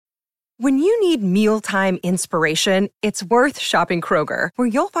When you need mealtime inspiration, it's worth shopping Kroger, where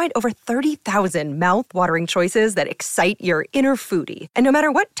you'll find over 30,000 mouth-watering choices that excite your inner foodie. And no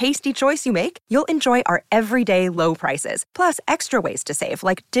matter what tasty choice you make, you'll enjoy our everyday low prices, plus extra ways to save,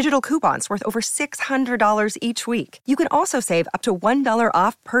 like digital coupons worth over $600 each week. You can also save up to $1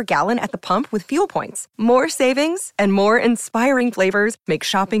 off per gallon at the pump with fuel points. More savings and more inspiring flavors make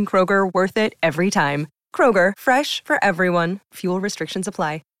shopping Kroger worth it every time. Kroger, fresh for everyone. Fuel restrictions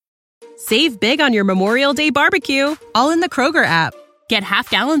apply. Save big on your Memorial Day barbecue, all in the Kroger app. Get half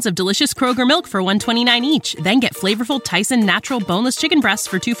gallons of delicious Kroger milk for $1.29 each. Then get flavorful Tyson natural boneless chicken breasts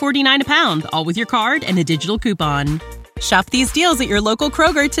for $2.49 a pound, all with your card and a digital coupon. Shop these deals at your local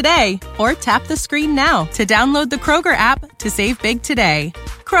Kroger today, or tap the screen now to download the Kroger app to save big today.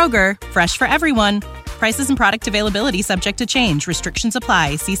 Kroger, fresh for everyone. Prices and product availability subject to change. Restrictions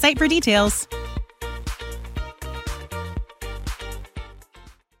apply. See site for details.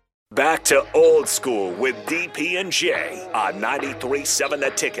 Back to old school with DP and J on 93.7 The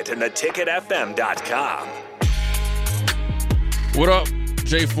Ticket and theticketfm.com. What up,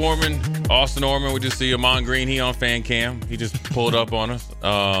 Jay Foreman, Austin Orman? We just see Amon Green. He on fan cam. He just pulled up on us.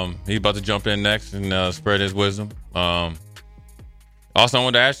 He's about to jump in next and spread his wisdom. Austin, I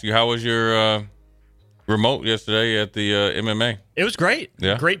wanted to ask you, how was your remote yesterday at the MMA? It was great.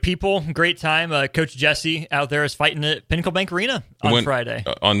 Yeah. Great people, great time. Coach Jesse out there is fighting at Pinnacle Bank Arena on Friday.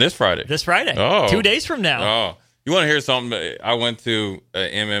 On this Friday? This Friday. Oh. 2 days from now. Oh. You want to hear something? I went to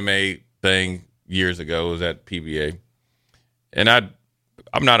an MMA thing years ago. It was at PBA. And I'm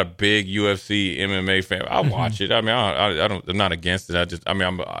not a big UFC MMA fan. I watch it. I mean, I'm not against it.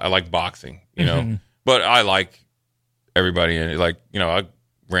 I like boxing, you know. But I like everybody in it. Like, you know, I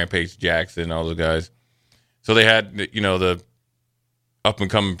Rampage Jackson, all those guys. So they had, you know, the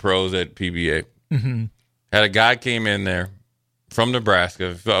up-and-coming pros at PBA. Mm-hmm. Had a guy came in there from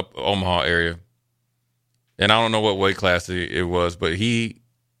Nebraska, up Omaha area, and I don't know what weight class it was, but his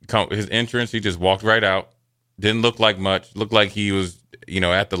entrance, he just walked right out. Didn't look like much. Looked like he was, you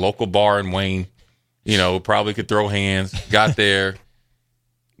know, at the local bar in Wayne. You know, probably could throw hands. Got there,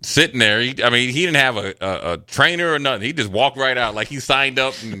 sitting there. He didn't have a trainer or nothing. He just walked right out like he signed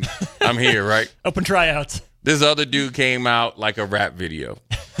up and I'm here, right? Open tryouts. This other dude came out like a rap video.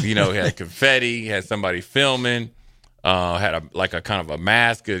 You know, he had confetti, had somebody filming, had a kind of a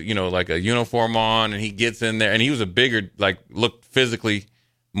mask, you know, like a uniform on, and he gets in there, and he was a bigger, like, looked physically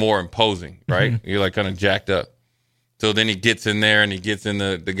more imposing, right? Mm-hmm. You're like kind of jacked up. So then he gets in there, and he gets in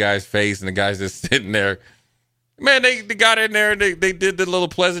the guy's face, and the guy's just sitting there. Man, they got in there, and they did the little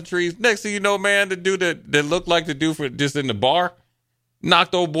pleasantries. Next thing you know, man, the dude that looked like the dude for just in the bar,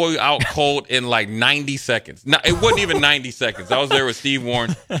 knocked old boy out cold in like 90 seconds. No, it wasn't even 90 seconds. I was there with Steve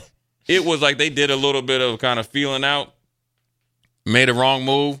Warren. It was like they did a little bit of kind of feeling out, made a wrong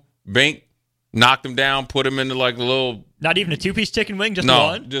move, bink, knocked him down, put him into like a little... Not even a two-piece chicken wing, just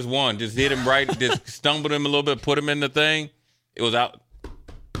one? No, just one. Just hit him right, just stumbled him a little bit, put him in the thing. It was out,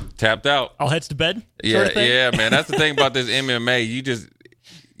 tapped out. All heads to bed? Yeah, sort of thing? Yeah, man. That's the thing about this MMA.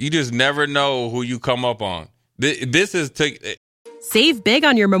 You just never know who you come up on. This is... Save big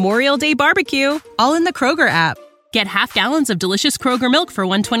on your Memorial Day barbecue, all in the Kroger app. Get half gallons of delicious Kroger milk for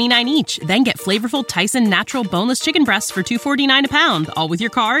 $1.29 each. Then get flavorful Tyson natural boneless chicken breasts for $2.49 a pound, all with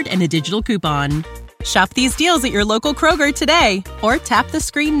your card and a digital coupon. Shop these deals at your local Kroger today, or tap the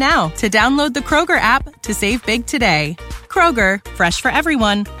screen now to download the Kroger app to save big today. Kroger, fresh for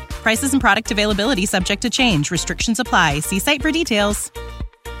everyone. Prices and product availability subject to change. Restrictions apply. See site for details.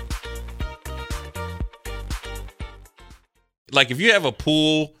 Like, if you have a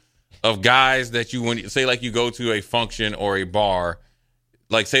pool of guys that say like you go to a function or a bar,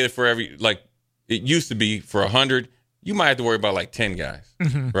 like say that for every, like it used to be for 100, you might have to worry about like 10 guys,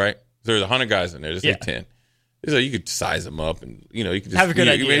 right? So there's 100 guys in there, just like 10. So you could size them up and, you know, you could just, have a good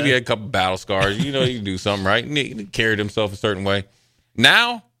idea. Maybe had a couple battle scars, you know, you can do something, right? And he carried himself a certain way.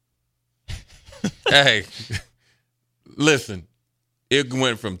 Now, hey, listen, it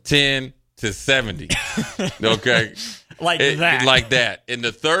went from 10 to 70, okay? Like that. In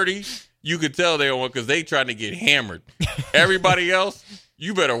the 30, you could tell they were because they trying to get hammered. Everybody else,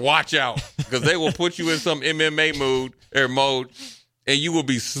 you better watch out because they will put you in some MMA mode, and you will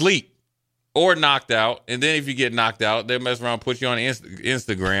be asleep or knocked out. And then if you get knocked out, they mess around, put you on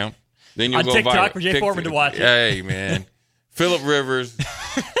Instagram. Then you'll go TikTok viral. for Jay Foreman to watch it. Hey, man. Phillip Rivers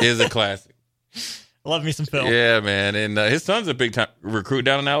is a classic. Love me some Phil. Yeah, man. And his son's a big-time recruit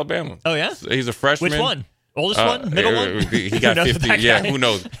down in Alabama. Oh, yeah? He's a freshman. Which one? Oldest one? Middle one? He got 50. Yeah, who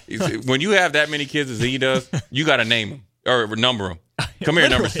knows? When you have that many kids as he does, you got to name them or number them. Come here,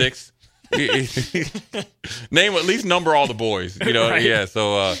 number 6. Name, at least number all the boys. You know, right. Yeah.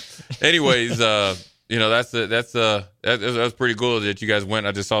 So anyways, that's pretty cool that you guys went.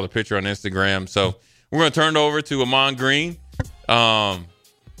 I just saw the picture on Instagram. So we're going to turn it over to Amon Green. I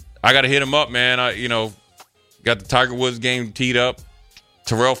got to hit him up, man. Got the Tiger Woods game teed up.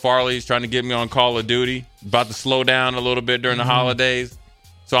 Terrell Farley's trying to get me on Call of Duty. About to slow down a little bit during the holidays.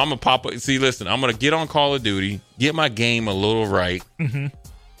 So I'm going to pop up. See, listen, I'm going to get on Call of Duty, get my game a little right,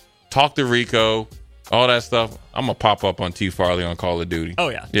 talk to Rico, all that stuff. I'm going to pop up on T. Farley on Call of Duty. Oh,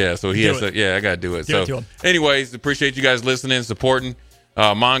 yeah. Yeah, so he has to, I got to do it. Do it to him. Anyways, appreciate you guys listening, supporting.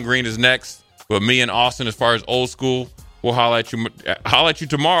 Mon Green is next. But me and Austin, as far as old school, we'll holler at you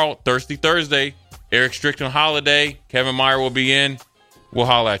tomorrow, Thirsty Thursday. Eric Strickland holiday. Kevin Meyer will be in. We'll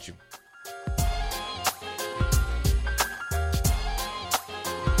holler at you.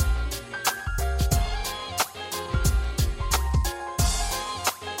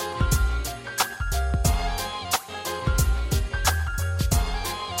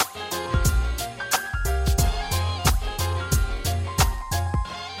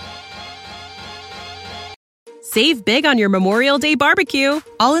 Save big on your Memorial Day barbecue,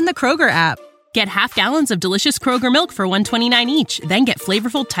 all in the Kroger app. Get half gallons of delicious Kroger milk for $1.29 each. Then get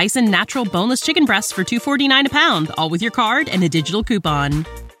flavorful Tyson natural boneless chicken breasts for $2.49 a pound, all with your card and a digital coupon.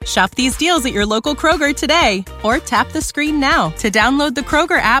 Shop these deals at your local Kroger today, or tap the screen now to download the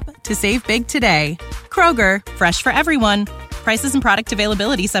Kroger app to save big today. Kroger, fresh for everyone. Prices and product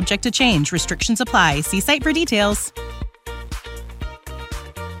availability subject to change. Restrictions apply. See site for details.